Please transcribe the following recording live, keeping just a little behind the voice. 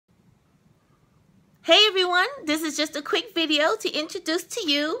Hey everyone, this is just a quick video to introduce to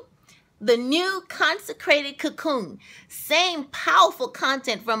you the new Consecrated Cocoon. Same powerful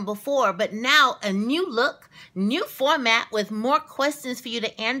content from before, but now a new look, new format with more questions for you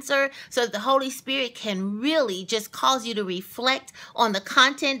to answer so that the Holy Spirit can really just cause you to reflect on the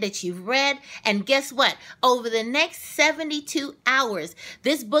content that you've read. And guess what? Over the next 72 hours,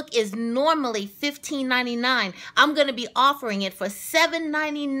 this book is normally $15.99. I'm going to be offering it for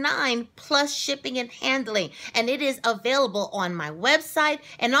 $7.99 plus shipping and handling. And it is available on my website.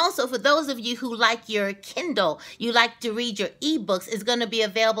 And also for those of you who like your Kindle, you like to read your ebooks, it's going to be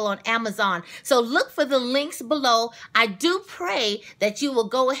available on Amazon. So look for the links below. I do pray that you will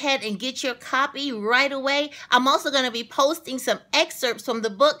go ahead and get your copy right away. I'm also going to be posting some excerpts from the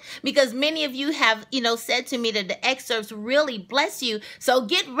book because many of you have, said to me that the excerpts really bless you. So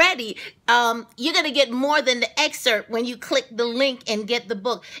get ready. You're going to get more than the excerpt when you click the link and get the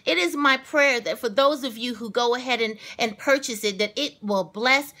book. It is my prayer that for those of you who go ahead and purchase it, that it will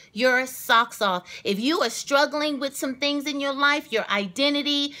bless your socks off. If you are struggling with some things in your life, your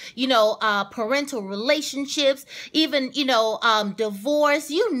identity, parental relationships, even, divorce,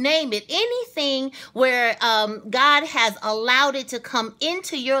 you name it, anything where God has allowed it to come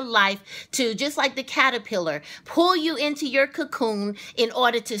into your life to, just like the caterpillar, pull you into your cocoon in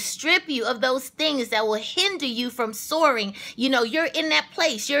order to strip you of those things that will hinder you from soaring. You're in that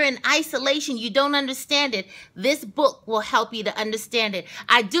place. You're in isolation. You don't understand it. This book will help you to understand it.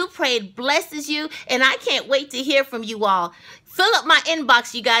 I do pray it blesses you, and I can't wait to hear from you all. Fill up my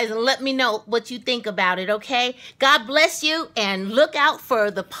inbox, you guys, and let me know what you think about it, okay? God bless you, and look out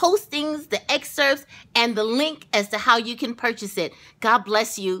for the postings, the excerpts, and the link as to how you can purchase it. God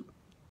bless you.